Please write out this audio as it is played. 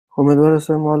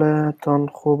امیدوارم مالتان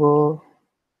خوب و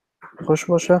خوش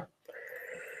باشه.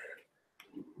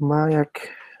 من یک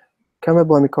کمی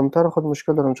با کامپیوتر خود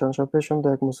مشکل دارم. چند شب پیشم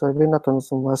در یک مصاحبه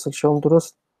نتونستم وصل شم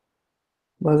درست.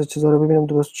 بعضی چیزا رو ببینم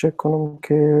درست چک کنم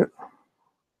که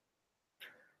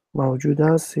موجود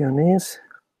است یا نیست.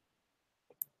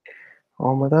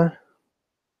 آمده.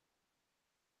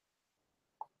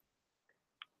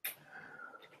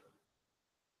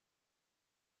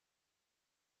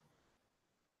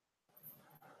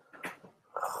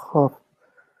 خب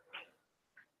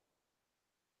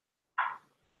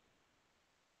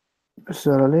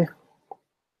بسیار عالی.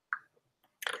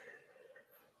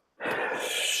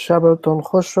 شبتون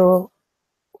خوش و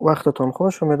وقتتون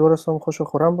خوش. امیدوارم خوش و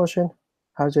خورم باشین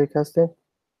هر جایی که هستین.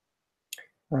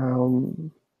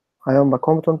 ایام به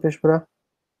کامتون پیش بره.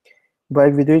 با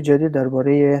یک ویدیوی جدید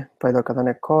درباره پیدا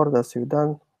کردن کار در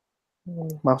سویدن،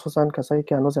 مخصوصا کسایی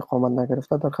که هنوز اقامت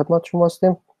نگرفته، در خدمت شما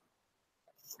هستیم.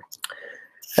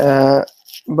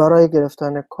 برای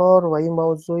گرفتن کار و این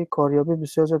موضوع کاریابی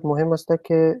بسیار زیاد مهم است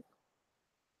که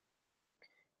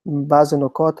بعض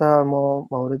نکات ما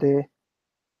مورد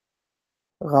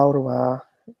غور و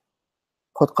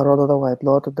خود قرار داده و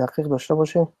اطلاعات دقیق داشته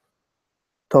باشیم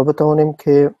تا بتوانیم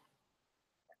که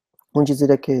اون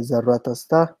چیزی که ضرورت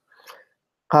است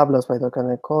قبل از پیدا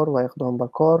کردن کار و اقدام به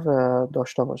کار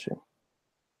داشته باشیم.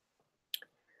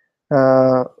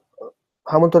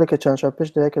 همونطوری که چند شب پیش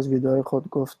در یک از ویدیوهای خود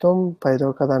گفتم،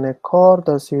 پیدا کردن کار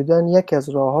در سویدن یکی از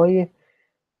راه‌های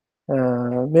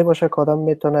می باشه که آدم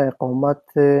میتونه اقامت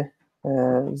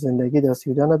زندگی در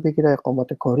سویدن بگیره،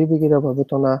 اقامت کاری بگیره و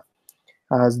بتونه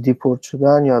از دیپورت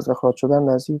شدن یا از اخراج شدن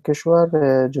از این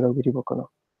کشور جلوگیری بکنه.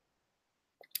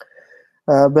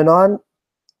 بنابراین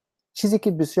چیزی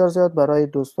که بسیار زیاد برای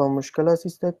دوستان مشکل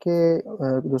است که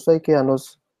دوستایی که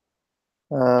هنوز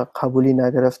قبولی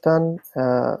نگرفتن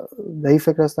به این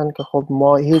فکر هستن که خب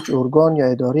ما هیچ ارگان یا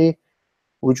اداری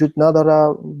وجود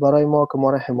نداره برای ما که ما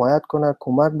را حمایت کنه،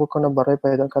 کمک بکنه برای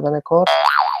پیدا کردن کار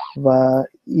و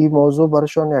این موضوع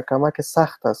برایشان یک کمک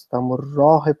سخت است. اما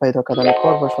راه پیدا کردن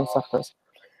کار برایشان سخت است.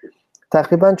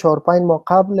 تقریبا 4-5 ماه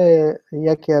قبل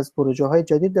یکی از پروژه های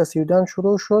جدید در سویدن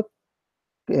شروع شد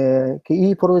که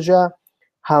این پروژه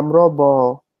همراه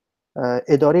با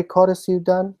اداره کار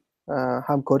سویدن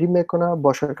همکاری میکنه،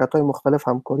 با شرکت های مختلف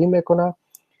همکاری میکنه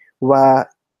و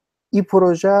این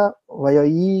پروژه و یا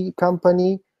این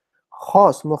کمپانی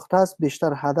خاص مختص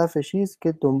بیشتر هدفش است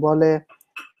که دنبال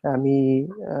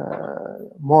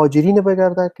مهاجرین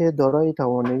بگرده که دارای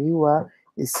توانایی و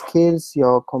اسکیلز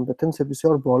یا کامپتنس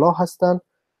بسیار بالا هستند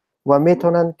و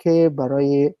میتونن که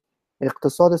برای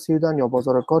اقتصاد سویدن یا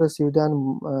بازار کار سویدن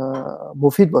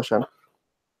مفید باشن.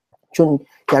 چون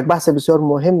یک بحث بسیار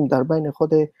مهم در بین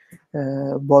خود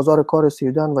بازار کار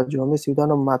سویدن و جامعه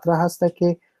سویدن مطرح هست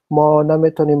که ما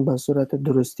نمیتونیم به صورت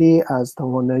درستی از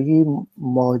توانایی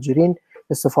مهاجرین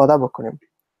استفاده بکنیم.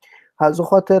 از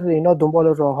خاطر اینا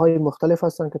دنبال راه‌های مختلف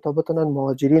هستن که تا بتونن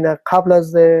مهاجرین قبل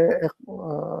از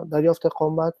دریافت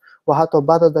اقامت و حتی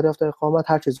بعد از دریافت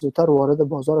اقامت هر چه زودتر وارد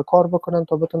بازار کار بکنن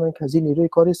تا بتونن که از این نیروی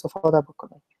کاری استفاده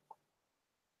بکنن.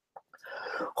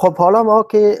 خب حالا ما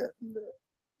که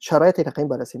شرایط رقم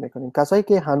بررسی میکنیم، کسایی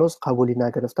که هنوز قبولی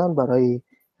نگرفتن برای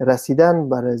رسیدن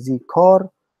برای کار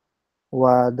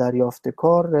و دریافت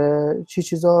کار چی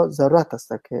چیزا ضرورت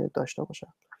است که داشته باشه.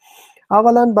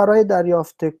 اولا برای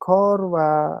دریافت کار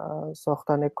و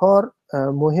ساختن کار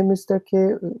مهم است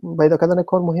که پیدا کردن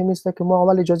کار مهم است که ما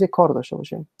اول اجازه کار داشته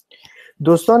باشیم.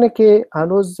 دوستانی که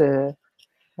هنوز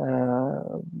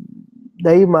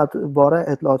در این باره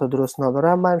اطلاعات درست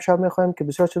ندارم، ما امشب میخوایم که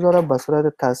بسیار چیزا را به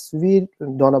صورت تصویر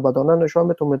دانه به دانه نشان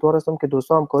بدم. امیدوار هستم که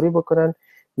دوستان همکاری بکنن،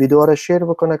 ویدیو را شیر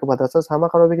بکنن که به دسترس همه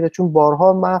قرار بگیره. چون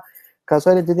بارها ما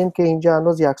کسایی دیدیم که اینجا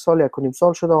هنوز 1 سال 1.5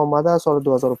 سال شده آمده، سال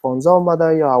 2015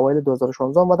 آمده یا اوایل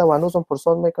 2016 آمده و هنوز هم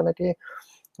پرسان میکنه که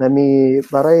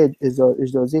برای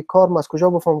اجازه کار ما از کجا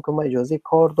بفهمم که من اجازه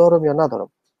کار دارم یا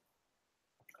ندارم.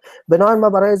 بنابراین ما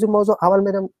برای این موضوع اول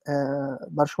میرم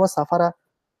بر شما سفر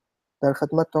در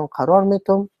خدمتتون قرار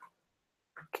میتم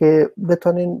که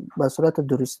بتونین به صورت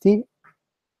درستی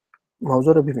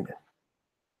موضوع رو ببینید.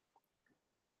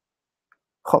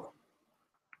 خب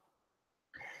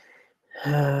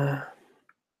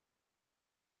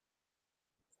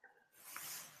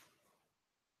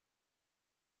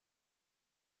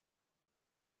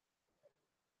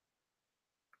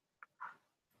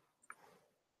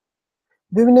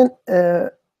ببینین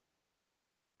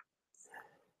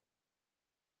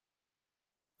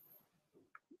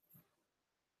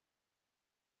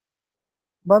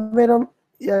من میرم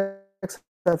یک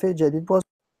صفحه جدید باز.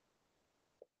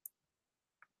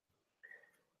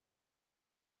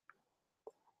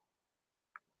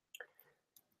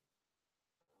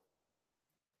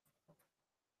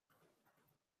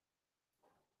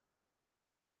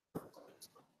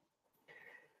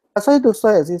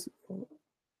 دوستای عزیز،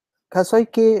 کسایی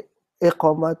که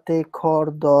اقامت کار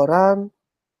دارن،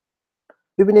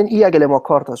 ببینین این یک الما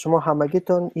کارت هست. شما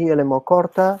همگیتون این الما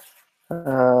کارت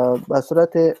به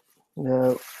صورت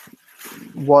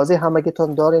واضح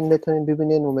همگیتون دارین، میتونین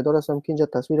ببینین. امیدوار هستم که اینجا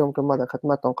تصویرم که ما در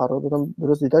خدمتتون قرار دادم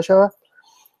درست دیده شود.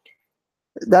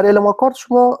 در الما کارت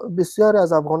شما بسیاری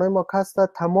از افغانای ما هست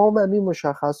تمام این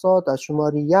مشخصات از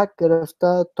شماره 1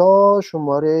 گرفته تا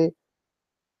شماره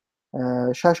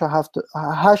 6 و 7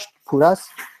 8 پور است،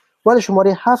 ولی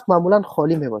شماره 7 معمولا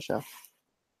خالی می باشه.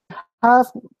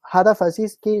 7 هدف از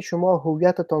است که شما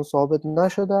هویتتان ثابت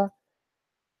نشده،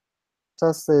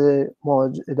 اساس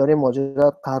اداره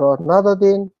مهاجرت قرار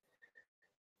ندادین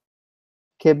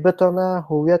که بتونه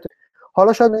هویت.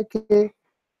 حالا شاید که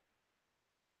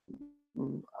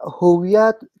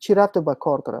هویت چی ربط به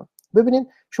کار داره؟ ببینید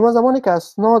شما زمانی که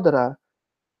اسناد را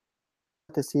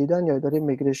سویدن یا اداره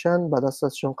میگریشن به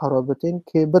دستشون قرار بدین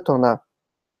که بتونه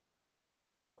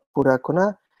پورا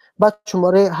کنه، بعد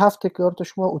شماره 7 کارت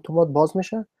شما اتومات باز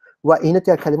میشه و اینت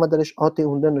یک کلمه درش آت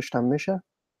اونده نوشته میشه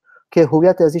که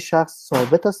هویت از این شخص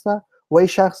ثابت است و این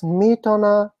شخص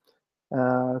میتونه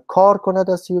کار کنه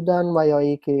در سویدن و یا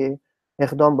ای که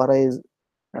اقدام برای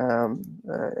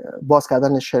باز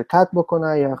کردن شرکت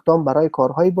بکنه یا اقدام برای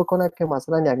کارهایی بکنه که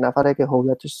مثلا یک نفره که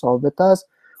هویتش ثابت است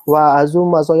و از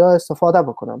اون مزایا استفاده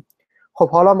بکنم. خب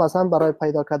حالا مثلا برای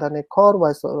پیدا کردن کار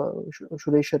و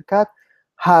شروع شرکت،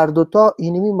 هر دوتا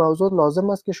اینمی موضوع لازم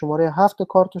است که شماره 7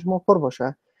 کارت شما پر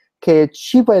باشه که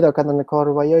چی پیدا کردن کار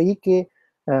و یا ای که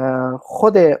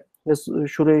خود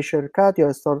شروع شرکت یا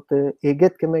استارت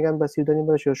ایگت که میگن به سویدنی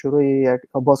باشه یا شروع یک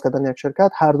باز کردن یک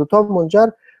شرکت، هر دوتا منجر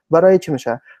برای چی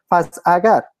میشه. پس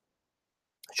اگر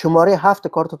شماره 7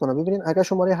 کارتتون رو ببینید، اگر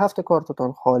شماره 7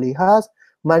 کارتتون خالی هست،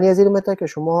 معنی از این میشه که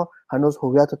شما هنوز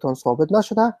هویتتون ثابت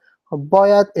نشده،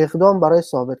 باید اقدام برای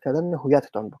ثابت کردن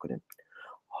هویتتون بکنید.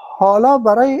 حالا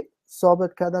برای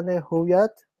ثابت کردن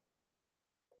هویت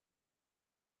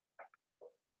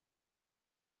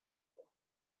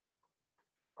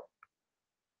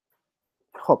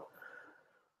خب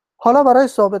حالا برای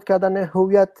ثابت کردن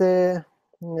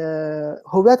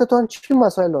هویتتون چی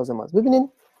مسائل لازم است؟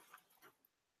 ببینید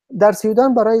در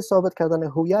سویدن برای ثابت کردن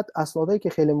هویت اسنادی که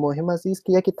خیلی مهم است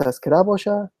که یکی تذکره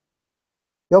باشه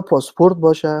یا پاسپورت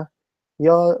باشه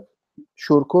یا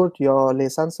شورکورت یا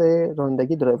لیسانس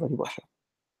رانندگی درایوری باشه.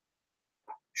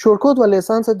 شورکورت و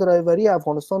لیسانس درایوری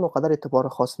افغانستان اونقدر اعتبار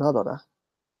خاص نداره.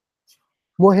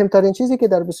 مهمترین چیزی که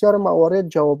در بسیار موارد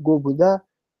جوابگو بوده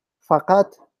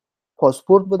فقط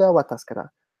پاسپورت بوده و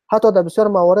تذکره. حتی در بسیار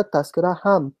موارد تذکره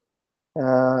هم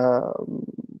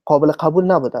قابل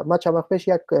قبول نبوده. من چند وقت پیش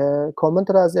یک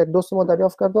کامنت را از یک دوست ما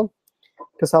دریافت کردم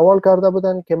که سوال کرده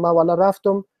بودن که من والا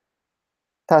رفتم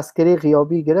تذکره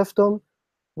غیابی گرفتم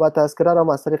و تذکره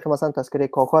را از طریق مثلا تذکره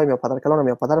کاکایم یا پدرکلانم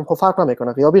یا پدرم، خب فرق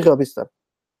نمیکنه، غیابی است،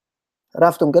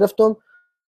 رفتم گرفتم،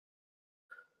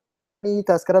 این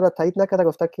تذکره را تایید نکرده،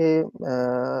 گفته که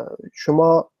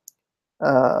شما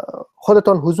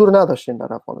خودتان حضور نداشتین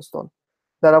در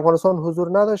افغانستان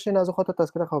حضور نداشتین، از خاطر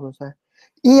تذکره قابل است.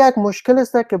 این یک مشکل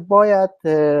است که باید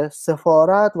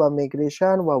سفارت و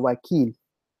میگریشن و وکیل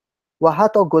و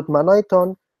حتی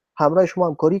گودمنایتان همراه شما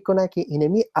همکاری کنه که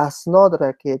اینمی اسناد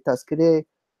را که تذکره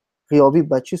غیابی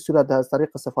به چه صورت از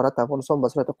طریق سفارت افغانستان به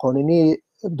صورت قانونی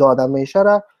داده میشه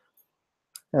را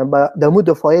در مو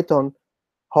دفاعتان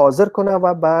حاضر کنه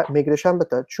و به میگریشن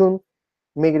بده، چون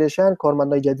میگریشن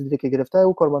کارمندای جدیدی که گرفته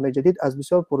او کارمندای جدید از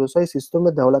بسیار پروسه‌های سیستم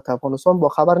دولت افغانستان با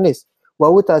خبر نیست و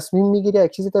او تصمیم میگیره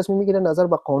یک چیزی تصمیم میگیره نظر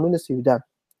به قانون سویدن.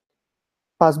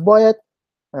 پس باید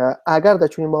اگر در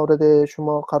چنین مورد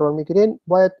شما قرار میگیرین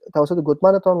باید توسط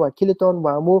گودمنتان وکیلتان و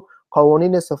همو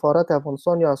قوانین سفارت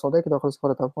افغانستان یا اسنادی که داخل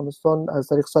سفارت افغانستان از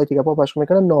طریق سایتی که پخش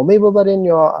میکنن نامه ببرین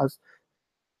یا از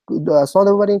اسناد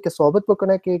ببرین که ثابت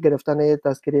بکنه که گرفتن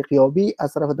تذکره غیابی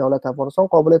از طرف دولت افغانستان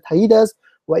قابل تایید است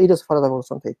و این سفارت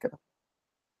افغانستان تایید کرده.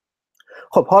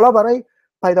 خب حالا برای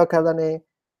پیدا کردن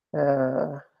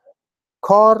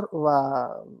کار و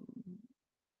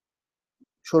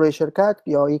شروع شرکت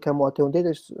یا یک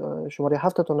ماته شماره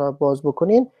 7 تون باز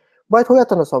بکنین، باید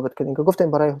هویتتون رو ثابت کنین که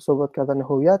گفتیم برای ثابت کردن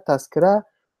هویت تذکره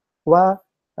و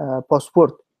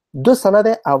پاسپورت دو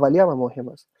سند اولیه هم مهم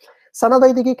است.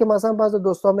 سندهای دیگه که مثلا بعضی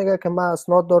دوستان میگه که من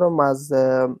اسناد دارم از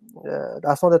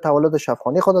اسناد تولد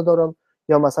شفاخانه خود دارم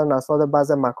یا مثلا اسناد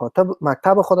بعضی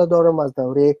مکتب خود دارم از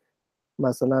دوره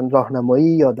مثلا راهنمایی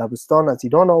یا دبستان از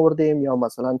ایران آوردیم یا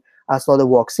مثلا اسناد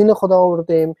واکسین خود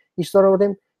آوردیم ایشتار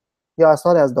آوردیم یا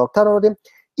اسناد از دکتر آوردیم.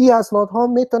 این اسنادها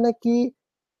میتونه که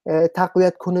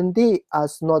تقویت کننده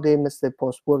اسناد مثل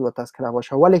پاسپورت و تذکره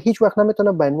باشه، ولی هیچ وقت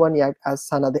نمیتونه به عنوان یک از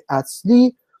سند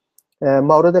اصلی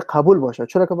مورد قبول باشه.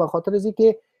 چرا که به خاطر از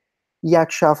اینکه یک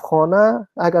شفاخانه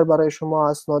اگر برای شما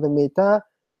اسناد میته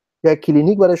یا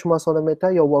کلینیک برای شما اسناد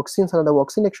میته یا واکسین سند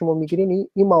واکسین که شما میگیرین،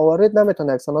 این موارد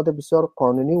نمیتونه یک سند بسیار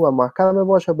قانونی و محکم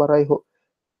باشه برای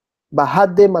به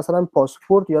حد مثلا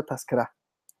پاسپورت یا تذکره.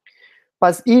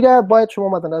 پس این باید شما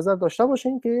مد نظر داشته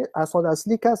باشین که اسناد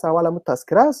اصلی که است اول همون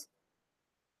تذکره است،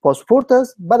 پاسپورت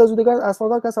است، بعد از دیگر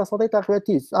اسناد که اسناد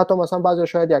تقویتی است. حتی مثلا بعضی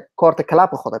شاید یک کارت کلاب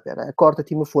خود بیاره، کارت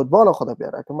تیم فوتبال خود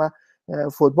بیاره که من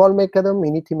فوتبال میکردم،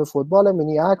 اینی تیم فوتبالم،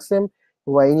 اینی عکسم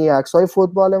و اینی عکسای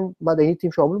فوتبالم، بعد اینی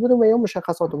تیم شامل بودم و یا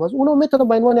مشخصاتم از اونو میتونه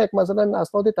به عنوان یک مثلا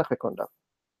اسناد تقویه کنم.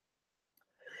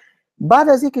 بعد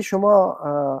از اینکه شما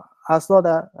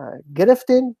اسناد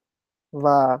گرفتین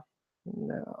و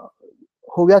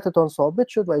هویتتان ثابت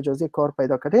شد و اجازه کار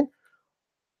پیدا کردین،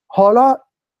 حالا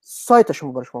سایت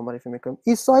شما برای شما معرفی میکنم.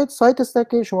 این سایت است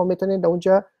که شما میتونید در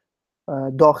اونجا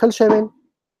داخل شوین،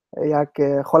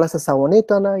 یک خلاصه سوانه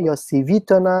تانه یا سی وی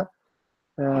تانه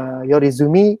یا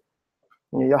رزومی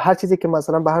یا هر چیزی که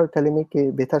مثلا به هر کلمه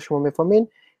که بهتر شما میفهمین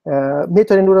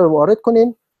میتونین اون رو وارد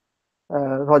کنین،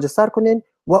 راجستر کنین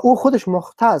و او خودش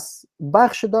مختص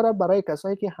بخش داره برای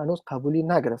کسایی که هنوز قبولی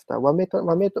نگرفته و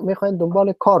میخواین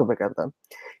دنبال کار بگردن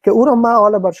که او رو من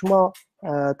حالا بر شما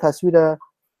تصویر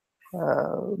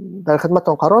در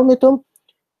خدمتتان قرار میتم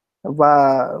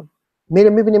و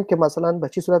میبینیم که مثلا به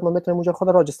چه صورت ما میتونیم اونجا خود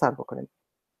راجستر بکنیم.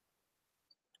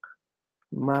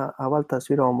 من اول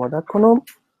تصویر آماده کنم.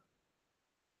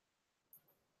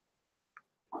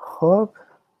 خب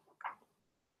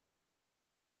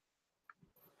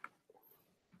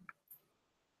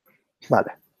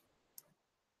بله.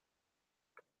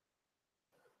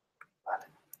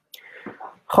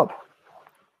 خب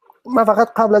من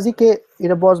فقط قبل از اینکه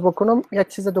اینو باز بکنم یک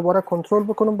چیز دوباره کنترل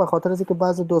بکنم، به خاطر از اینکه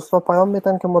بعضی دوستا پیام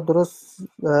میدن که ما درست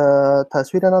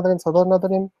تصویر نداریم، صدا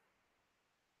نداریم.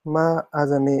 من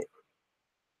از امی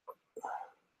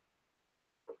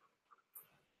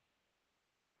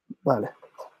بله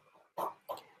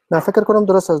من فکر کنم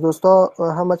درست از دوستا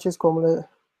همه چیز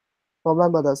کاملا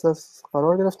به دسترس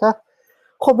قرار گرفته.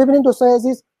 خب ببینید دوستای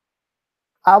عزیز،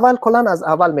 اول کلا از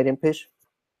اول میریم پیش.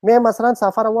 میایم مثلا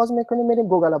سفر رو باز میکنیم، میریم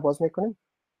گوگل رو باز میکنیم.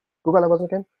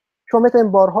 شما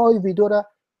میتونید بارها ویدیو رو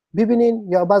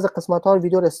ببینین یا بعضی قسمت ها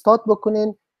ویدیو رو استارت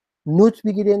بکنین، نوت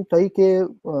بگیرین تا اینکه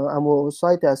امو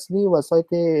سایت اصلی و سایت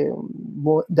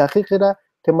دقیقی را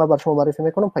که من بر شما معرفی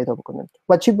میکنم پیدا بکنین.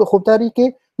 و چی خوبتری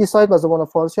که این سایت به زبان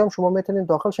فارسی هم شما میتونید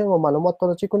داخل شین و معلومات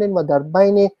رو چی کنین و در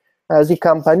بین از این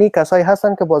کمپانی کسایی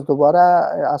هستن که باز دوباره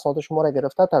اسناد شما را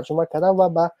گرفته، ترجمه کرده و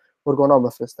به ارگانا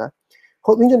بفرسته.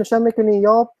 خب اینجا نشون میکنین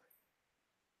یا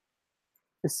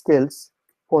اسکیلز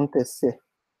فونت 3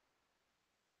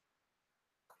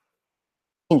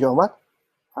 اینجا آمد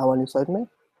اولین سایت می.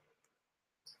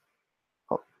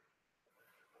 خب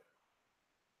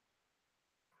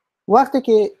وقتی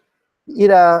که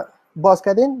این را باز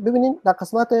کردین ببینین در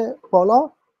قسمت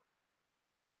بالا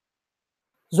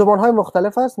زبان های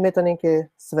مختلف است. میتونین که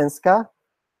سوینسکا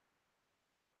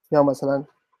یا مثلا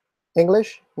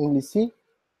انگلیسی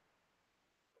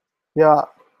یا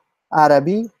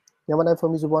عربی یا من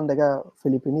نفهمی زبان دیگه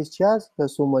فیلیپینیز چی است یا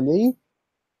سومالیایی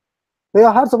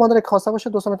یا هر زبان که خواسته باشه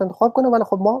دوستان میتونن انتخاب کنه. ولی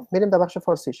خب ما میریم در بخش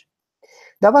فارسیش.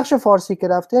 در بخش فارسی که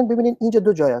رفتین ببینین اینجا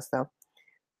دو جای هستن.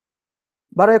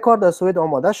 برای کار در سوئد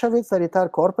آماده شوید، سریعتر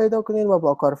کار پیدا کنید و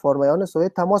با کارفرمایان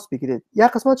سوئد تماس بگیرید.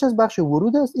 یک قسمت از بخش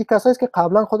ورود است. این کسایی است که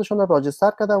قبلا خودشون را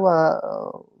راجستر کرده و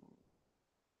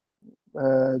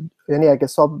یعنی یک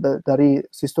حساب در این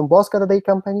سیستم باز کرده در این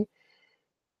کمپانی.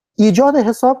 ایجاد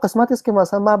حساب قسمتی است که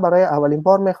مثلا ما برای اولین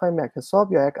بار میخوایم یک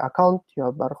حساب یا یک اکانت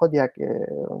یا برای خود یک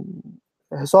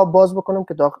حساب باز بکنیم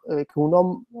که که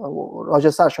اونا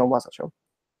راجستر شما باز شد.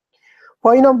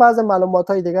 پایین هم بعضی معلومات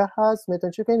های دیگه هست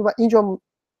میتونید چک کنید و اینجا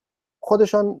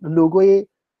خودشان لوگوی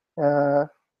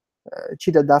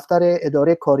چی دفتر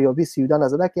اداره کاریابی سویدن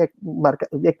است که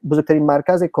یک بزرگترین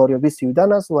مرکز کاریابی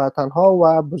سویدن است و تنها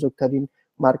و بزرگترین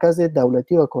مرکز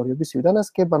دولتی و کاریابی سویدن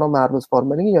است که به نام اربز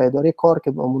فارمرینگ یا اداره کار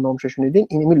که همون نامش شنیدین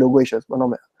این لوگویش است به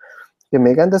نام که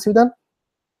میگن در سویدن.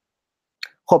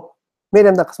 خب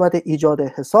میریم در قسمت ایجاد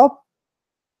حساب.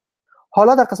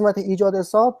 حالا در قسمت ایجاد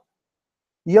حساب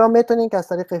یا میتونین که از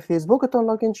طریق فیسبوکتون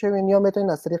لاگین شوین یا میتونین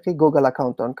از طریق گوگل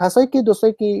اکانتتون. کسایی که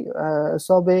دوستایی که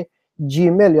حساب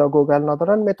جیمیل یا گوگل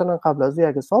ندارن میتونن قبل از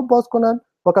یک حساب باز کنن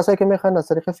و کسایی که میخوان از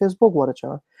طریق فیسبوک وارد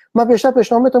شون. من بیشتر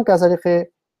پیشنهاد میتونم که از طریق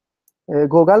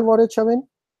گوگل وارد شوین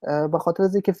به خاطر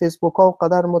از اینکه فیسبوک ها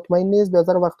قدر مطمئن نیست.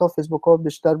 بعضی وقتا فیسبوک ها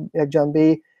بیشتر یک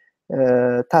جنبه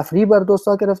تفریح بر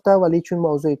دوستا گرفته ولی چون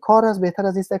موضوع کار است بهتر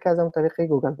از است که از طریق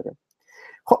گوگل بریم.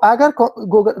 خب اگر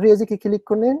گوگل ریاضی که کلیک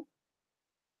کنین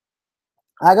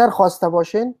اگر خواسته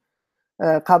باشین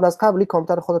قبل از قبل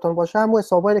کامپیوتر خودتون باشه، همون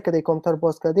حسابایی که در کامپیوتر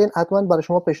باز کردین حتما برای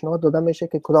شما پیشنهاد داده میشه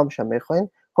که کدامش میخواین.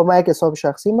 خب من یک حساب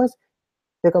شخصی است،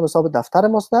 یکم حساب دفتر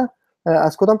ماست.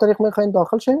 از کدام طریق میخواین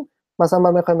داخل شین؟ مثلا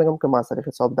من میگم که من از طریق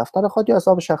حساب دفتر خود یا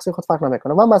حساب شخصی خود فرق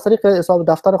نمیکنه. من از طریق حساب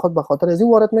دفتر خود به خاطر از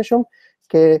این وارد میشم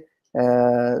که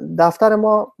دفتر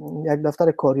ما یک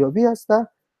دفتر کاریابی هسته،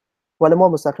 ولی ما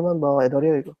مستقیما با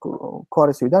اداره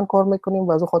کار سویدن کار میکنیم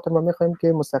و از اون خاطر ما میخوایم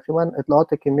که مستقیما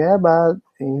اطلاعات که میاد به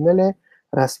ایمیل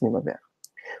رسمی ما بیاد.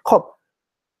 خب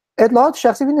اطلاعات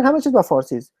شخصی ببینید همه چیز به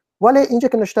فارسی است، ولی اینجا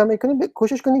که نوشته میکنیم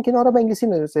کوشش کنین که اینا رو به انگلیسی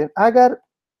بنویسین. اگر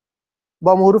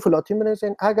با حروف لاتین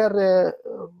بنویسین، اگر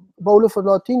با حروف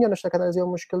لاتین یا نوشته کردن از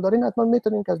مشکل دارین، حتما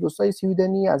میتونین که از دوستای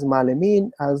سویدنی، از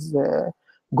معلمین، از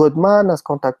گودمن، از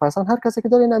کانتاکت پرسن، هر کسی که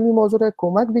دارین همین موضوع رو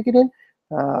کمک بگیرین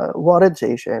وارد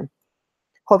شین.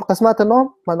 خب قسمت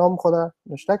نام، من نام خود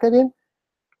نوشته کردیم،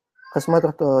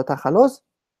 قسمت تخلص،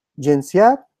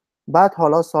 جنسیت، بعد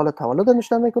حالا سال تولد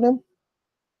نوشته میکنیم،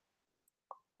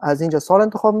 از اینجا سال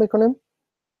انتخاب میکنیم.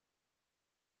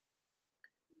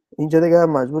 اینجا دیگه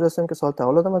مجبور هستیم که سال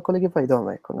تولد من کلگی پیدا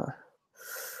میکنه.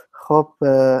 خب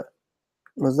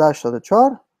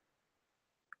 1984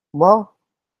 ماه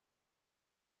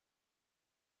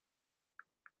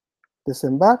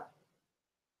دسامبر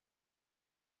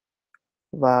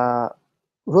و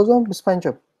روزم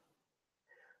 25.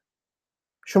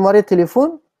 شماره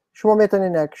تلفن، شما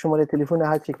میتونین یک شماره تلفن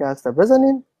هر چی که هست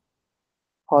بزنین.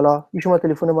 حالا این شماره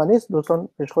تلفن من نیست، دوستان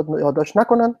پیش خود یادداشت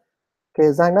نکنن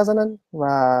که زنگ نزنن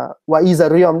و این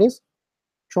ضروری هم نیست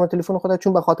شما تلفن خود،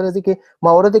 چون به خاطر از اینکه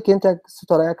مواردی که این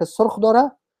ستاره یک سرخ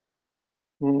داره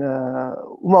اون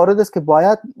موارد است که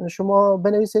باید شما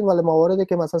بنویسید، ولی مواردی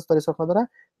که مثلا ستاره سرخ داره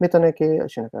میتونه که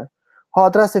چی نکنه.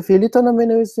 آدرس فعلیتون رو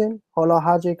بنویسین. حالا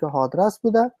هر جایی که آدرس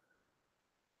بوده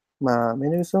من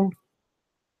بنویسم.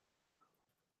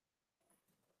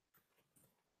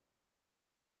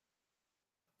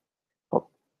 خب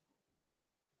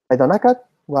پیدا نکرد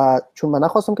و چون من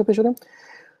نخواستم که پیش بدم،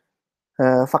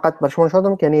 فقط بر شما نشون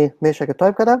دادم که یعنی میشه که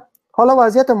تایپ کردم. حالا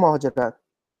وضعیت مهاجرت،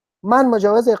 من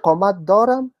مجوز اقامت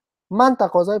دارم، من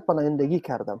تقاضای پناهندگی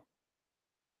کردم.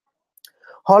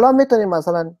 حالا میتونیم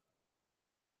مثلا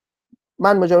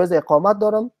من مجوز اقامت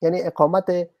دارم، یعنی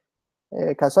اقامت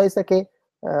کسایی است که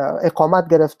اقامت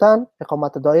گرفتن،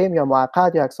 اقامت دائم یا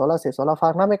موقت یا یک ساله 3 ساله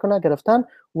فرق نمیکنه گرفتن،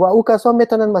 و او کسا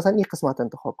میتونن مثلا این قسمت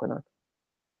انتخاب کنن.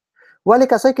 ولی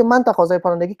کسایی که من تقاضای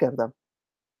پناهندگی کردم،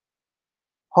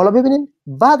 حالا ببینید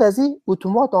بعد از این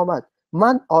اتومات آمد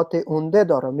من آت اونده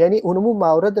دارم، یعنی اونمو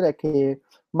مورد را که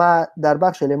ما در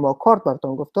بخش علم کارت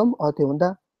براتون گفتم، آت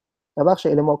اونده در بخش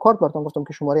علم کارت براتون گفتم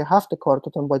که شماره 7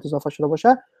 کارتتون باید اضافه شده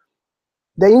باشه،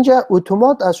 در اینجا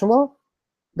اتومات از شما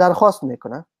درخواست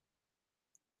میکنه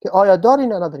که آیا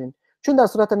دارین یا ندارین. چون در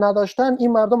صورت نداشتن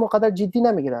این مردم اونقدر جدی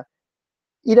نمیگیرن.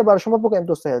 اینو برای شما بگم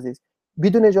دوستای عزیز،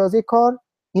 بدون اجازه کار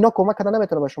اینا کمک کردن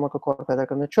نمیتونه به شما که کار پیدا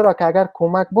کنه، چرا که اگر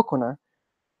کمک بکنه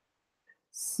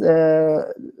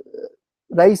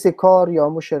رئیس کار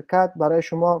یا شرکت برای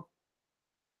شما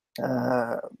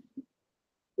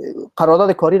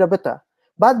قرارداد کاری را بده،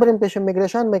 بعد بریم پیش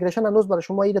میگریشن هنوز برای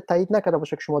شما این تایید نکرده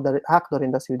باشه که شما در حق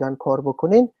دارین در سویدن کار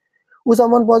بکنین، او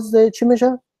زمان باز چی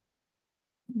میشه؟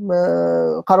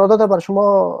 قرارداد برای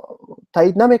شما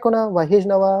تایید نمیکنه و هیچ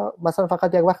نوع مثلا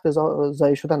فقط یک وقت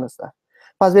ضایع شدن است.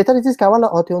 پس بهتر است که اول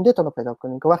آتیونده تون رو پیدا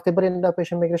کنین که وقتی برین در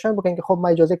پیش میگریشن بگین که خب من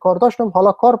اجازه کار داشتم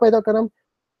حالا کار پیدا کردم،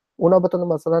 اونا بتونن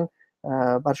مثلا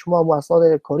بر شما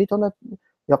مواصلات کاریتون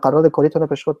یا قرارداد کاریتون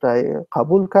پیش خود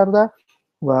قبول کرده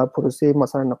و پروسه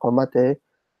مثلا اقامت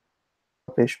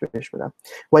پیش بدن.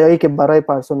 و یا اینکه برای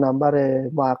پرسون نمبر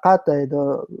موقت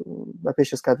به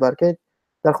پیش اسکات ورکه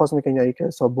درخواست میکنین یا اینکه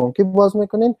حساب بانکی باز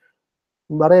میکنین.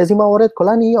 برای از این موارد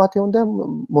کلا این آتیونده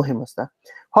مهم است.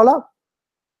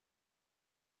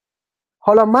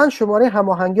 حالا من شماره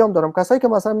هماهنگی هم دارم. کسایی که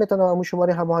مثلا میتونن اون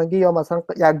شماره هماهنگی یا مثلا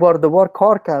یک بار دو بار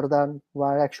کار کردن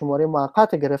و یک شماره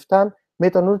موقت گرفتن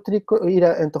میتونن این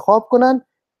را انتخاب کنن،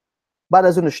 بعد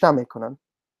از اون نشته میکنن.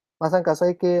 مثلا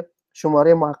کسایی که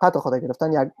شماره موقت خود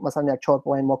گرفتن مثلا یک 4-5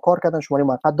 ماه کار کردن شماره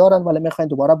موقت دارن ولی میخواین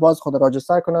دوباره باز خود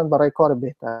راجستر کنن برای کار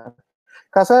بهتر.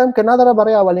 کسایی هم که نداره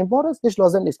برای اولین بار است هیچ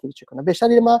لازم نیست که چی کنه.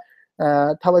 بیشتر ما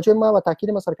توجه ما و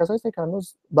تاکید ما سر کسایی است که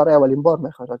هنوز برای اولین بار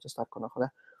میخواد راجستر کنه. خود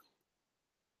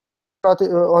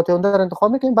آتیونده رو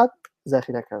انتخاب میکنیم بعد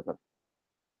ذخیره کردن.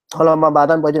 حالا من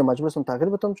بعدا باید مجبور هستم تغییر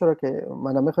بدم چرا که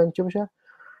من نمیخوایم چی بشه.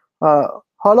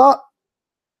 حالا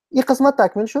این قسمت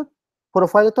تکمیل شد.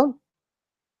 پروفایلتون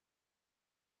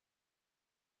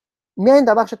میاین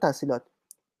در بخش تحصیلات.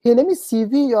 اینمی سی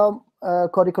وی یا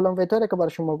کاریکولوم ویتر که برای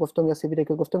شما گفتم یا سی وی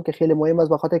که گفتم که خیلی مهم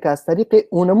است، بخاطر که از طریق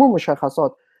اونمو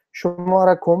مشخصات شما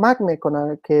را کمک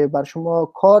میکنه که بر شما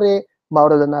کار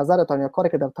مورد نظرتان یا کاری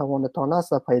که در توانتان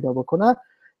است پیدا بکنه.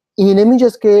 این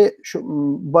نمیجاست که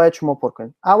باید شما پر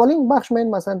کنید. اولین بخش من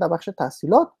مثلا در بخش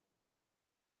تحصیلات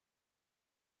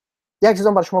یک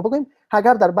چیزا بر شما بگویم.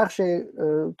 اگر در بخش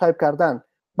تایپ کردن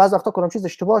بعض وقتا کدام چیز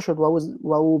اشتباه شد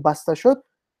و او بسته شد،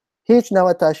 هیچ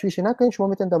نوع تشویشی نکنید. شما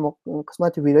میتونید در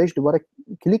قسمت ویرایش دوباره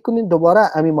کلیک کنید، دوباره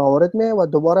همین موارد می و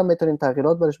دوباره میتونید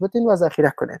تغییرات برش بدین و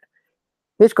ذخیره کنید.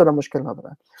 هیچ کدام مشکل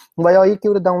نداره. و یا یکی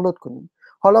رو دانلود کنید.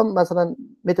 حالا مثلا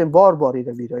میتونید بار باری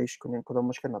رو ویرایش کنید، کدام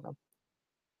مشکل نداره.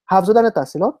 حفظ دادن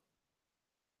تحصیلات،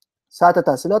 سطح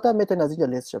تحصیلات هم میتونید از اینجا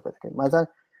لیست پیدا کنید. مثلا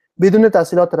بدون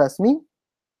تحصیلات رسمی،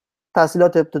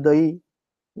 تحصیلات ابتدایی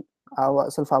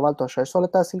صنف اول تا 6 سال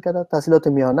تحصیل کرده، تحصیلات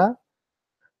میانه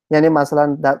یعنی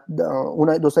مثلا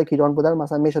اون دوستایی که ایران بودن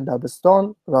مثلا میشه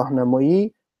دبستان،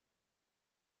 راهنمایی،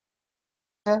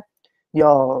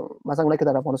 یا مثلا اونایی که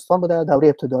در افغانستان بوده دوره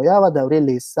ابتداییه و دوره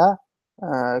لیسه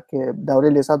که دوره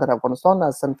لیسه در افغانستان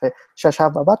از صنف 6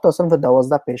 و بعد تا صنف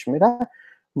 12 پیش میره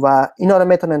و اینا رو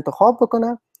میتونه انتخاب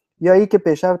بکنه. یا ای که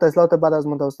پیشرفت تحصیلات بعد از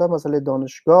متوسطه مثلا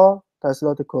دانشگاه،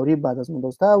 تحصیلات کاری بعد از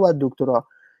متوسطه و دکترا،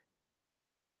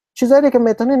 چیزایی که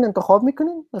میتونین انتخاب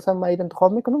میکنین. مثلا من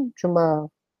انتخاب میکنم چون من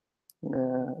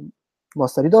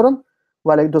ماستری دارم،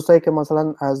 ولی دوستایی که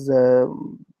مثلا از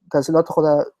تحصیلات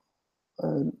خود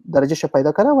درجهش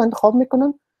پیدا کردن و انتخاب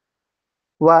میکنن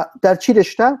و در چی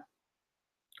رشته،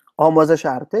 آموزش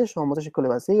ارتش، آموزش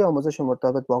کله‌بستی، آموزش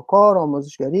مرتبط با کار،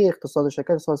 آموزشگری، اقتصاد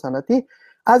شرکت، اقتصاد صنعتی،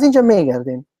 از اینجا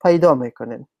میگردین پیدا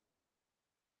میکنین.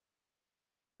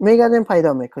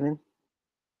 پیدا میکنین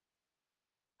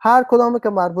هر کدامی که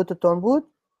مربوطتون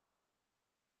بود.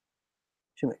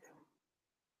 چی میگه؟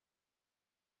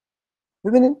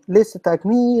 ببینید لیست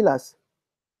تکمیل است.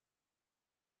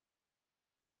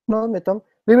 نمیتونم.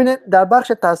 ببینید در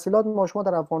بخش تحصیلات ما شما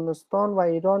در افغانستان و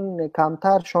ایران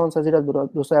کمتر شانس از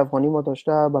دوستای افغانی ما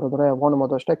داشته، برادرای افغان ما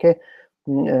داشته که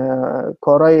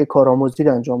کارهای کارآموزی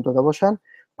رو انجام داده باشن.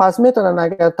 پس میتونن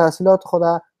اگر تحصیلات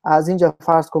خود از اینجا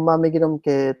فرض کنم من میگیرم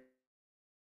که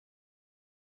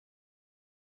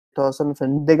تا صنف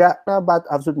دیگه بعد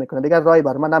افزود میکنه، دیگه رای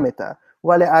بر من نمیته.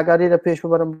 ولی اگر این پیش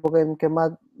ببرم بگیم که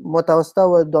من متوسطه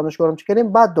و دانشگاهم چی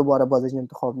کنیم، بعد دوباره بازش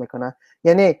انتخاب میکنه.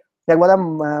 یعنی یک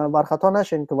بادم ورخطا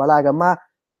نشین که ولی اگر من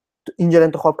اینجا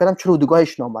انتخاب کردم چرا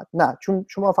دگاهش نامد. نه، چون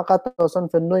شما فقط تا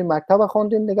صنف 9 مکتب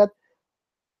خواندین، دیگه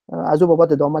از او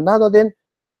بابت ادامه ندادین،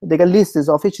 دیگه لیست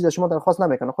اضافی چیز شما درخواست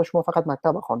نمیکنه. خود شما فقط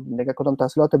مکتب خواندین، دیگه کدام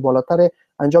تحصیلات بالاتر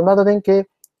انجام ندادین که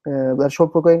بر شما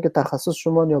بگوین که تخصص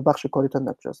شما یا بخش کاریتون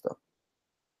نکجاست.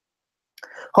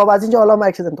 خب از اینجا حالا من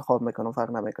یک چیز انتخاب میکنم، فرق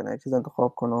نمیکنه یک چیز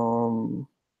انتخاب کنم.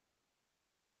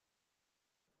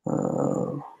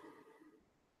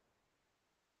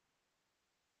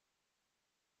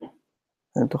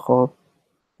 انتخاب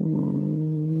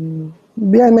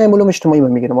بیایم من علوم اجتماعی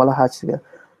میگیرم. حالا هر چیزی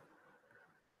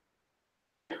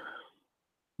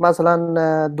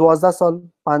مثلا 12 سال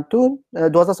پانتون،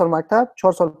 12 سال مکتب،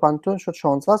 4 سال پانتون شد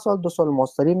 16 سال، 2 سال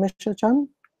ماستری میشه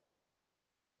چند؟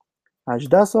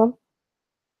 18 سال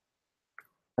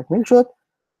تکمیل شد.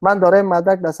 من دارای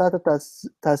مدرک در سطح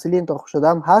تحصیلی انتخاب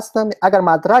شدم هستم. اگر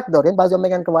مدرک داریم، بعضیا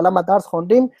میگن که والا ما درس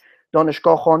خوندیم،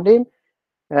 دانشگاه خوندیم،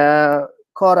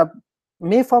 کار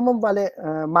میفهمم، ولی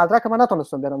مدرک من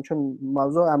نتونستم بیارم چون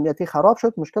موضوع امنیتی خراب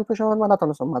شد، مشکل پیش اومد، من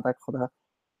نتونستم مدرک خود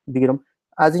بگیرم.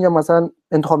 از اینجا مثلا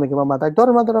انتخاب میگم من مدرک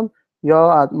دارم ندارم،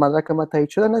 یا مدرک من تایید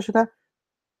شده نشده.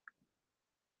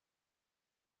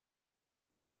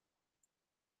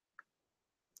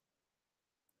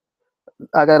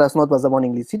 اگر اسناد به زبان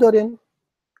انگلیسی دارین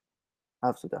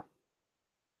افزوده.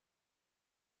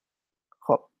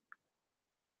 خب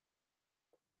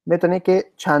میتونید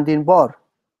که چندین بار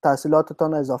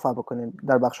تحصیلاتتان اضافه بکنین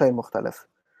در بخش‌های مختلف.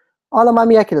 حالا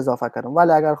من یکی اضافه کردم،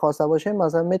 ولی اگر خواسته باشین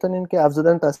مثلا میتونین که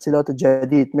افزودن تحصیلات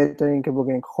جدید، میتونین که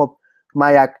بگین خب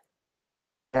ما یک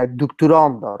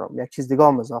دکترام دارم، یک چیز دیگه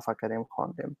هم اضافه کردیم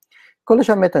خواندیم، کلش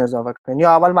هم میتونین اضافه کنین.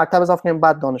 یا اول مکتب اضافه کنین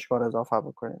بعد دانشگاه اضافه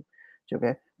بکنین.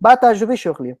 بعد تجربه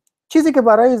شغلی، چیزی که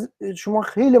برای شما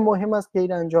خیلی مهم است که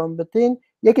این انجام بدین،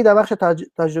 یکی در بخش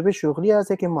تجربه شغلی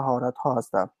است، یکی مهارت ها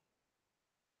هست.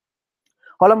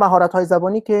 حالا مهارت های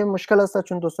زبانی که مشکل است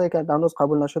چون دوستایی که هنوز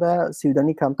قبول نشده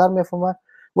سویدنی کمتر میفهمن،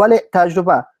 ولی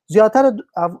تجربه زیادتر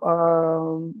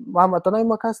هموطنای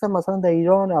ما هستن مثلا در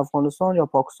ایران، افغانستان یا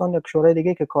پاکستان یا کشورهای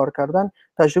دیگه که کار کردن،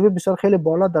 تجربه بسیار خیلی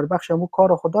بالا در بخش همون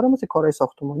کار خود داره، مثل کارهای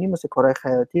ساختمانی، مثل کارهای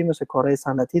خیاطی، مثل کارهای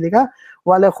صنعتی دیگه.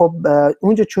 ولی خب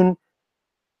اونجا چون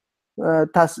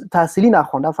تحصیلی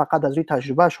نخونده، فقط از روی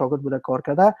تجربه شاگرد بوده کار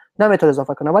کرده، نمیتونه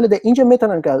اضافه کنه. ولی در اینجا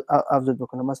میتونن که افزود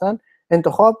بکنه. مثلا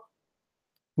انتخاب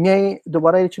میای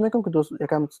دوباره چی میکنم که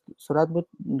یکم سرعت بود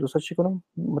دوستا چی کنم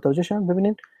متوجه شن.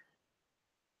 ببینید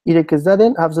ایره که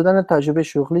زدن افزودن تجربه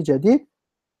شغلی جدید.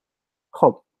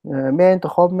 خب می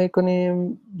انتخاب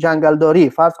میکنیم جنگلداری.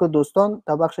 فرض کن دوستان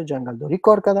در بخش جنگلداری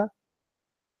کار کردن،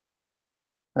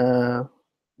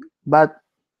 بعد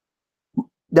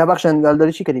در بخش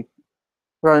جنگلداری چی کردی؟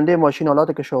 راننده ماشین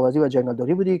آلات کشاورزی و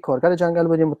جنگلداری بودی، کارگر جنگل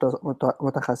بودی،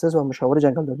 متخصص و مشاور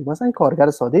جنگلداری. مثلا کارگر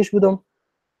سادهش بودم.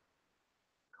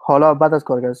 حالا بعد از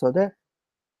کارگر ساده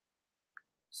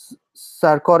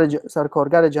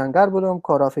سرکارگر جنگل بودم،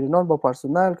 کارآفرینان با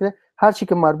پرسنل که هر چی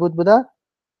که مربوط بوده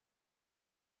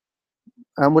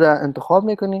امور انتخاب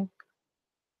میکنیم.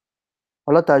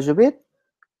 حالا تجربه،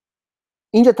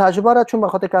 اینجا تجربه را چون به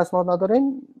خاطر که اسناد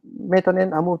ندارین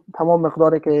میتونین همون تمام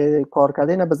مقداری که کار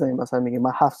کردین بزنین. مثلا میگه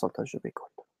من 7 سال تجربه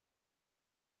کردم.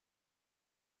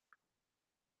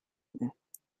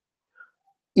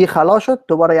 این خلاص شد.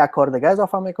 دوباره یک کار دیگه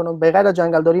اضافه میکنم. به غیر از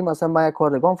جنگلداری مثلا ما یک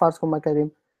کار دیگه فرض کنم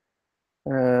کردیم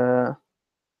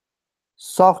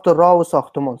ساخت راه و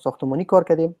ساختمانی کار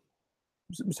کردیم.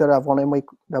 بسیار افغانای ما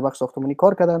در بخش ساختمانی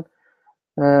کار کردن.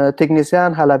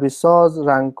 تکنیسیان، حلبی ساز،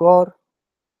 رنگکار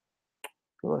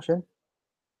باشه،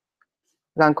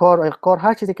 رنگکار، ایقکار،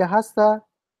 هر چیزی که هست.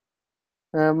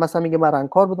 مثلا میگه من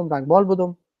رنگکار بودم، رنگمال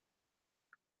بودم.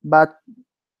 بعد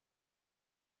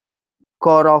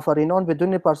کارآفرینان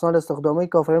بدون پرسنل استخدامی،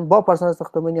 کارآفرین با پرسنل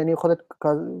استخدامی یعنی خودت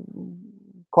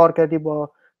کار کردی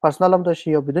با پرسنل هم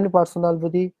داشتی یا بدون پرسنل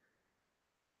بودی.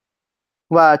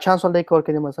 و چند سال دیگه کار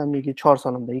کردیم، مثلا میگی 4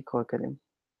 سال هم دیگه کار کردیم.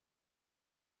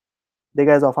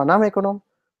 دیگه اضافه نمیکنم.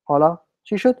 حالا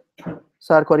چی شد؟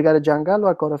 سرکارگر جنگل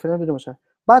و کارآفرین بدون مشن.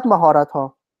 بعد مهارت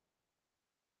ها.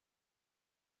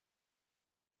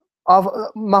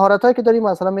 مهارت هایی که داریم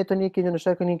مثلا میتونی که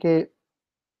نوشته کنی که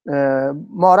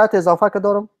مهارت اضافه که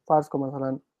دارم. فرض کن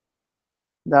مثلا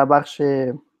در بخش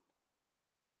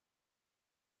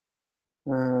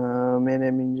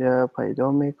میریم اینجا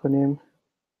پیدا میکنیم.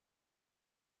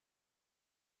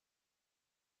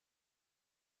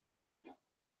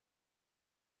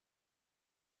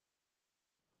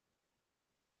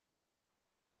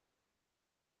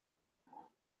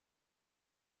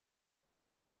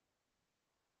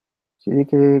 چیزی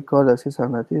که کار دستی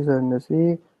صنعتی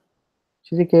هندسی،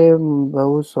 چیزی که به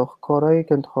اون کارهایی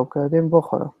که انتخاب کردیم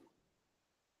بخورم.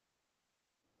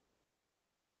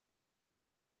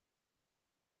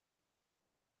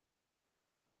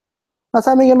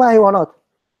 مثلا میگه من حیوانات،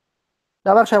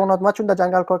 در بخش حیوانات ما چون در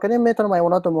جنگل کار کردیم میتونم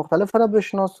حیوانات مختلف را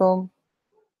بشناسم.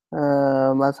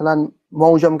 مثلا ما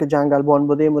اونجا که جنگل بان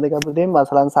بودیم و دیگه بودیم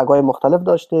مثلا سگای مختلف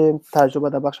داشتیم. تجربه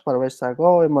در بخش پرورش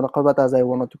سگا، مراقبت از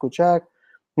حیوانات کوچک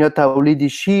یا تولید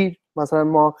شیر. مثلا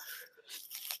ما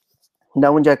در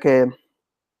اونجا که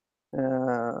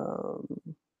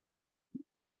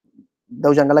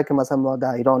در جنگل که مثلا ما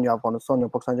در ایران یا افغانستان یا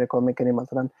پاکستان جای کار میکنیم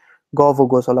مثلا گاو و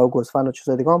گوساله و گوسفند و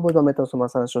چیزای دیگه هم بود و میتونستم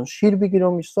مثلا ازشون شیر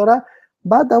بگیرم میشاره.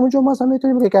 بعد در اونجا مثلا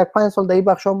میتونیم که 5 سال دیگه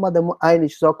بخشام ما در این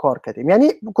چیزا کار کردیم. یعنی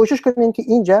کوشش کنین که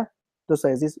اینجا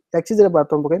دوستان عزیز یک چیزی رو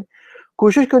براتون بگم،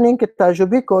 کوشش کنین که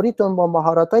تجربه کاریتون با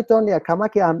مهارتاتون یا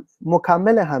کمک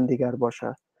مکمل همدیگر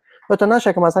باشه. تو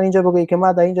نشه که مثلا اینجا بگی که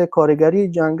ما در اینجا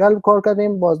کارگری جنگل کار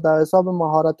کردیم باز در حساب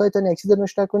مهارتاتون یک چیزی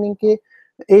نوشته کنین که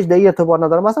هیچ دیگه اعتبار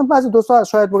نداره. مثلا بعضی دوستا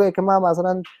شاید بگه که من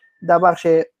مثلا در بخش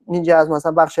اینجا از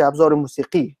مثلا بخش ابزار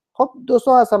موسیقی، خب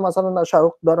دوستا هستن مثلا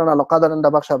شوق دارن، علاقه دارن در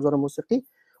بخش ابزار موسیقی،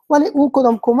 ولی اون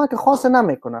کدام کمک خاص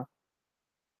نمیکنه.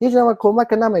 هیچ نوع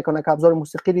کمک نمیکنه که ابزار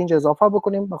موسیقی اینجا اضافه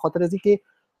بکنیم، به خاطر از اینکه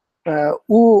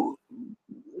او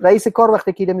رئیس کار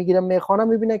وقتی که میگیره میخوانه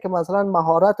میبینه که مثلا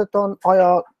مهارتتون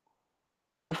آیا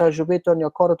تجربهتون یا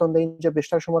کارتون در اینجا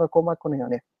بیشتر شما را کمک کنه یا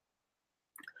نه.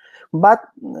 بعد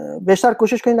بیشتر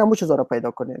کوشش کنید همون چیزا رو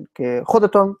پیدا کنید که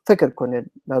خودتون فکر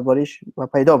کنید دربارش و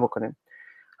پیدا بکنید.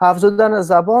 افزودن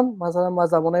زبان، مثلا ما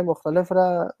زبان‌های مختلف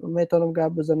را میتونم گپ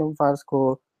بزنم. فرض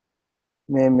کو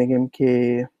میگیم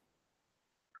که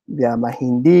بیا ما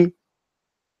هندی،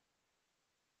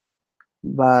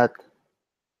 بعد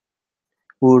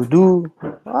اردو،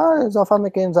 اضافه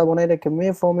میکنیم زبانایی که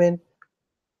میفهمین.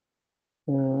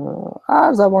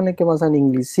 هر زبانی که مثلا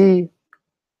انگلیسی،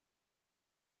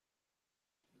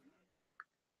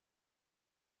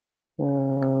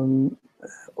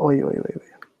 اوی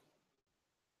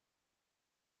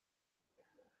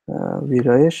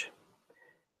ویرایش،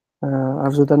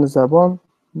 افزودن زبان.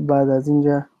 بعد از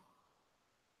اینجا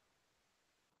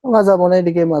و زبانه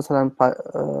دیگه مثلا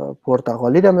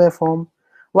پرتغالی رو میفهم.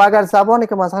 و اگر زبانی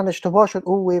که مثلا اشتباه شد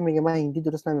او میگه من هندی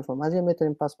درست نمیفهم، از این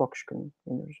میتونیم پس پاکش کنیم.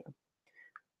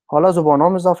 حالا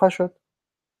زبانام اضافه شد.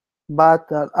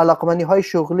 بعد علاقمندی های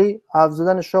شغلی،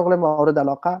 افزودن شغل مورد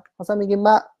علاقه. مثلا میگه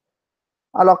من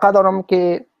علاقه دارم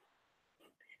که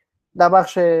در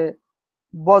بخش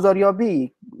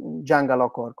بازاریابی جنگلا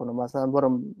کار کنم، مثلا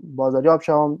برم بازاریاب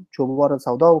شوم، چوب‌ها رو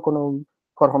سودا بکنم،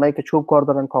 کارخانه‌ای که چوب کار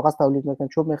دارن، کاغذ تولید میکنن،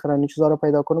 چوب میخرن، این چیزا رو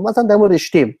پیدا کنم. مثلا در مورد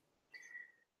رشته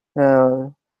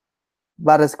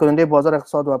بررسی کننده بازار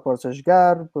اقتصاد و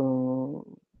پرسشگر،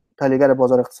 تحلیلگر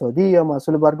بازار اقتصادی یا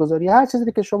مسئول برگزاری، هر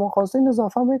چیزی که شما خواستین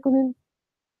اضافه میکنین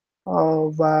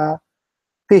و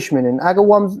پیش میرین. اگه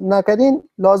وام نکردین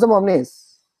لازم هم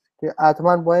نیست که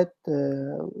حتما باید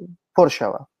پر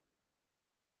شوه.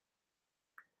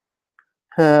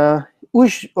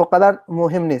 اوش اونقدر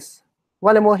مهم نیست،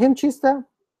 ولی مهم چیسته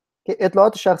که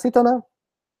اطلاعات شخصی تانه،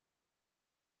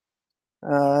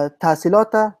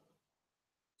 تحصیلات،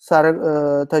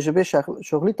 تجربه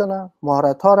شغلی تانه،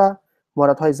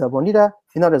 مهارت های زبانی را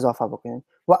اینا رو اضافه بکنین.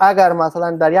 و اگر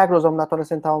مثلا در یک روز هم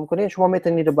نتونستین تمام کنین، شما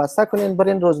میتونید رو بسته کنین،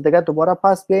 برین روز دیگه دوباره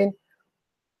پس بیاین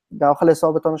داخل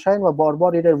حسابتون شاین و بار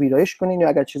بار رو ویرایش کنین، یا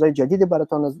اگر چیزای جدیدی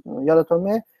براتون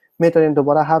یادتون میتونین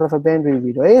دوباره هر دفعه بین روی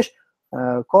ویرایش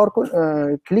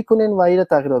کلیک کنین و این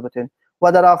تغییرات بدین.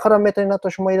 و در آخر هم میتونین تا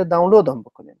شما این دانلود هم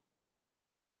بکنین.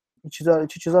 چه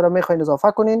چیزا رو میخواین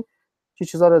اضافه کنین، چه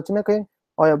چیزا رو میکنین،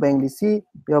 آیا به انگلیسی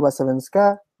یا به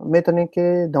سوینسکا میتونین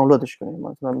که دانلودش کنین.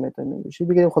 مثلا میتونین انگلیسی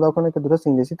بگیریم، خدا کنه که درست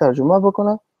انگلیسی ترجمه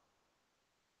بکنه.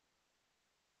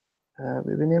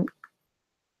 ببینیم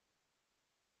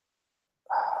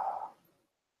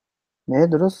نه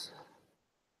درست،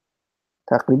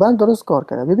 تقریبا درست کار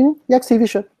کرده. ببینیم یک سی وی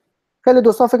شد. خیلی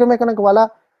دوستا فکر میکنن که والا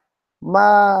ما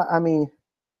امی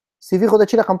سی وی خود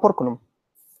چی رقم پر کنم،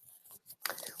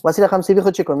 واسه رقم سی وی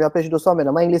خود چی کنم، یا پیش دوستا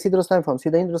میرم من انگلیسی درست نمیفهم،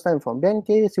 سویدنی درست نمیفهم، بیاین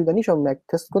که سویدنی شو یک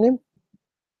تست کنیم.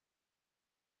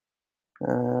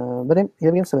 بریم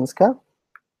یه بگیم سوینسکا.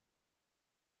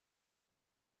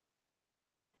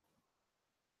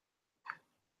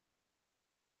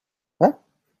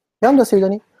 یا هم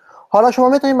سویدنی. حالا شما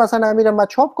میتونید مثلا امیرم من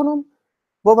چاپ کنم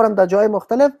ببرم در جای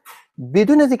مختلف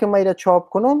بدون از اینکه من ایره چاپ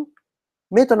کنم،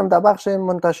 میتونم در بخش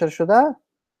منتشر شده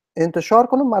انتشار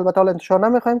کنم. البته حالا انتشار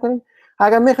نمیخوایم کنیم.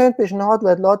 اگر میخواید پیشنهاد و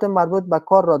اطلاعات مربوط به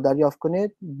کار را دریافت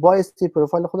کنید، بایستی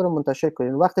پروفایل خود را منتشر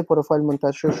کنید. وقتی پروفایل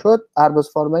منتشر شد، ارباز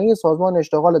فرمانی سازمان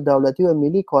اشتغال دولتی و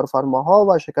ملی، کارفرماها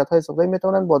و شرکت‌های سازی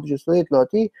میتونن با جستجوی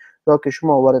اطلاعاتی را که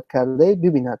شما وارد کرده اید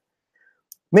ببینند.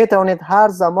 میتونید هر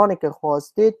زمانی که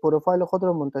خواستید پروفایل خود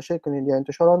را منتشر کنید یا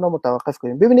انتشار آن را متوقف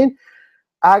کنید. ببینید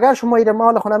اگر شما ایره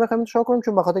ما خونه میخوایم انتشار کنیم،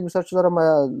 چون بخاطر بسیار چیزا رو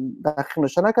ما دقیق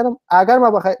نوشته نکردم، اگر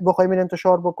ما بخوایم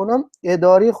انتشار بکنم،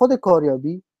 اداره خود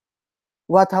کاریابی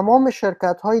و تمام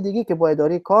شرکت های دیگه که با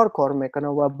اداره کار میکنه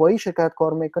و با این شرکت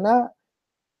کار میکنه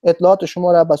اطلاعات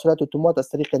شما را به صورت اتومات از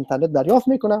طریق اینترنت دریافت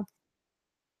میکنه.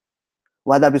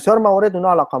 و در بسیار موارد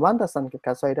اونا علاقمند هستن که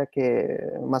کسایی را که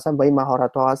مثلا با این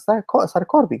مهارت ها هستن سر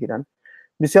کار بگیرن.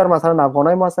 بسیار مثلا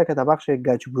افغانای ما هستن که در بخش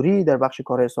گچبوری، در بخش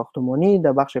کارهای ساختمانی،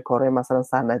 در بخش کارهای مثلا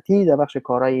صنعتی، در بخش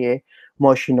کارهای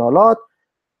ماشینالات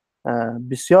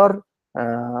بسیار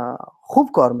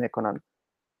خوب کار میکنن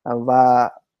و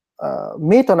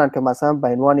میتونن که مثلا به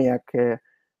عنوان یک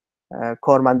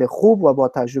کارمند خوب و با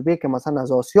تجربه که مثلا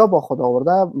از آسیا با خود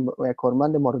آورده یک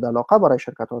کارمند مورد علاقه برای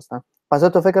شرکت هستن. پس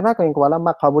تو فکر نکنین که والا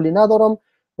من قبولی ندارم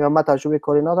یا من تجربه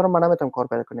کاری ندارم، من نمیتونم کار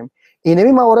پیدا کنم.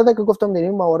 اینمی مواردی که گفتم، در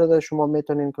این موارد شما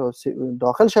میتونین که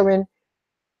داخل شوین،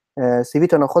 سی وی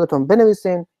تون خودتون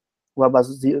بنویسین و با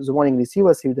زبان انگلیسی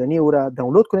و سویدنی او را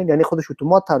دانلود کنین، یعنی خودش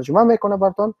اتومات ترجمه میکنه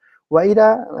براتون و این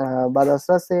را بعد از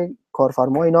دسترس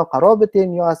کارفرما اینا قرار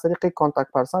بدین، یا از طریق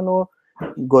کانتاکت پرسن و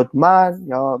گودمن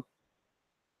یا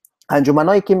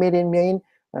انجمنایی که میایین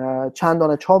چند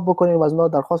دانه چاپ بکنین و از اونا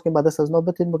درخواست کنین، بعد از اونا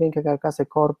بتین بگین که اگر کسی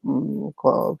کار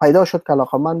پیدا شد که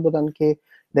علاقه‌مند بودن که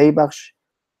در این بخش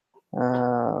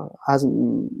از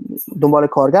دنبال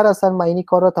کارگر هستن، من اینی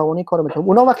کار را توانی کار میتونم.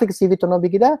 اونا وقتی که سی وی تون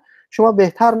بگیره، شما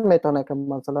بهتر میتونه که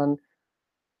مثلا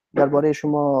درباره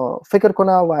شما فکر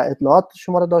کنه و اطلاعات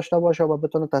شما را داشته باشه و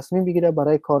بتونه تصمیم بگیره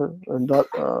برای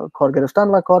کار گرفتن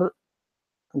و کار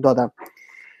دادن.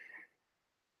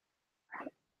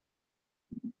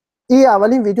 این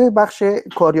اولین ویدیو بخش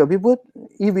کاریابی بود.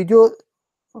 این ویدیو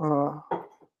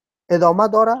ادامه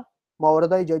داره،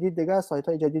 مواردهای جدید دیگه، سایت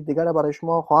های جدید دیگه را برای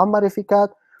شما خواهم معرفی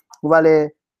کرد، ولی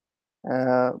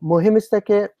مهم است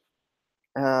که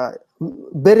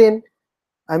برین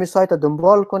همین سایت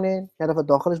دنبال کنین، یه دفعه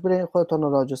داخلش برین، خودتون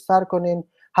رو راجستر کنین.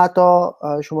 حتی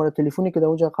شماره تلفنی که در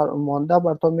اونجا مانده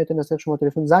براتون میتونید شما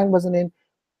تلفن زنگ بزنین،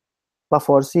 با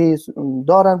فارسی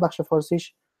دارن بخش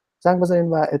فارسیش، زنگ بزنین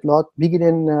و اطلاعات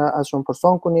بگیرین، ازشون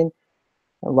پرسان کنین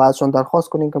و ازشون درخواست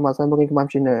کنین که مثلا بگین که من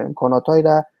همچین امکاناتایی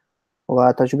را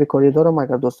و تجربه کاری دارم،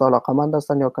 اگر دوستا علاقه‌مند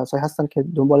هستن یا کسایی هستن که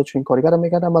دنبال چنین کارگر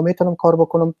میگردن و میتونم کار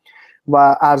بکنم.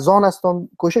 و ارزان است.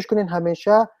 کوشش کنین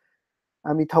همیشه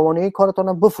همین توانایی کارتون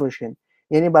رو بفروشین.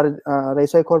 یعنی بر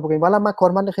رئیسای کار بگین والا من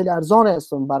کارمند خیلی ارزان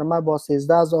هستم، برای من با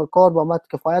 13000 کار با من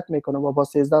کفایت میکنه و با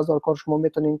 13000 کار شما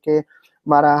میتونین که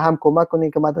مرا هم کمک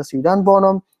کنین که من در سویدن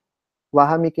بانم و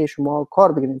همی که شما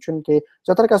کار بگیرین. چون که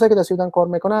زیاتر کسایی که در سویدن کار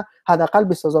میکنه حداقل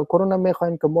 20000 کرون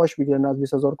میخواین که معاش بگیرن، از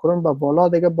 20000 کرون به بالا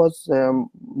دیگه باز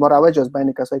مروج است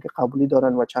بین کسایی که قبولی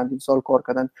دارن و چندین سال کار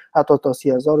کردن، حتی تا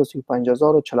 30000 و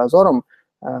 35000 و 40000 هم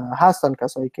هستن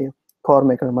کسایی که کار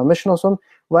میکنن من میشناسم.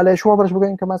 ولی شما برش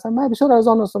بگین که مثلا من بسیار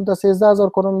ارزان هستم، تا 13000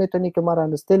 کرون میتونی که مرا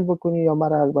استیل بکنی یا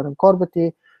مرا برام کار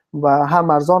بتی و هم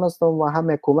ارزان هستم و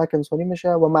هم کمک انسانی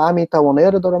میشه و من همین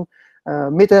توانایی رو دارم.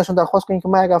 میتونید درخواست کنید که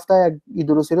ما یک هفته یک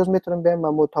دو سه روز میتونم بیام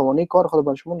من توانایی کار خود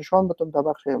برای شما نشان بدم در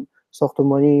بخش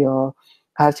ساختمانی یا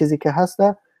هر چیزی که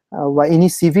هسته و اینی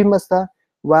سی وی مسته.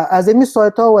 و از این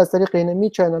سایت ها و از طریق اینمی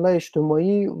چینل های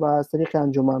اجتماعی و از طریق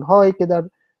انجمن هایی که در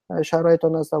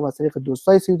شرایطتون هست و از طریق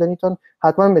دوستای سویدنیتون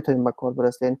حتما میتونید به کار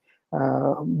برسین.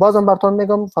 بازم براتون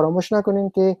میگم فراموش نکنین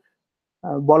که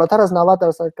بالاتر از 90%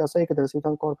 کسایی که در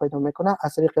سویدن کار پیدا میکنه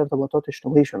از طریق ارتباطات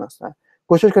اجتماعیشون هستن.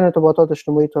 کوشش کنید ارتباطات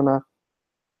اجتماعیتون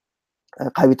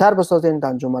قوی تر بسازین، در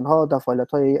انجمن‌ها، در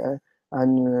فعالیت‌های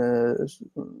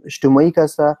اجتماعی که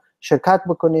هست شرکت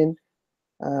بکنین،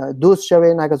 دوست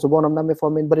شوین. اگه زبانم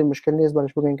نمیفهمین برین مشکل نیست،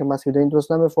 برش بگین که من سویدنی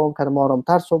درست نمیفهم، که ما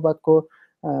آرام‌تر صحبت کو.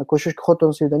 کوشش که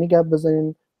خودتون سویدنی گپ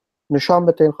بزنین، نشان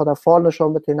بدین خود فعال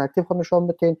نشان بدین، اکتیو خود نشان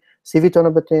بدین، سی وی تون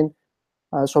بدین،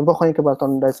 شما بخواین که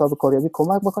براتون در حساب کاریابی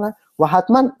کمک بکنه و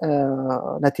حتما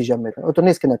نتیجه میده. اون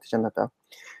نیست که نتیجه نده.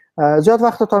 زیاد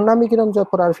وقتتون نمیگیرم، زیاد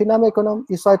پرحرفی نمیکنم.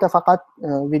 این سایت فقط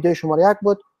ویدیو شماره 1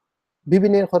 بود،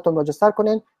 ببینین خودتون راجستر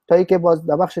کنین تا اینکه باز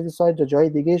در بخش سایت جای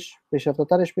دیگهش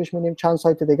پیشرفت‌ترش پیش می‌ریم. چند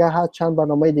سایت دیگه هست، چند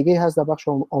برنامه دیگه هست در بخش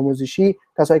آموزشی.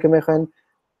 کسایی که میخواین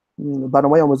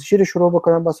برنامه آموزشی رو شروع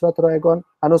بکنن به صورت رایگان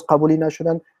هنوز قبولی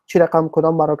نشدن، چی رقم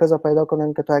کدام مراکز پیدا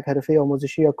کنن که تا یک حرفه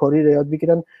آموزشی یا کاری رو یاد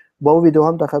بگیرن، با اون ویدیو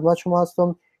هم در خدمت شما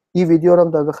هستم. این ویدیو رو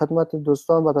هم در خدمت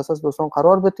دوستان و دست از دوستان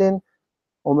قرار بدین.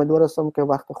 امیدوار هستم که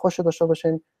وقت خوش داشته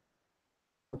باشین.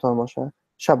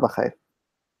 شب بخیر.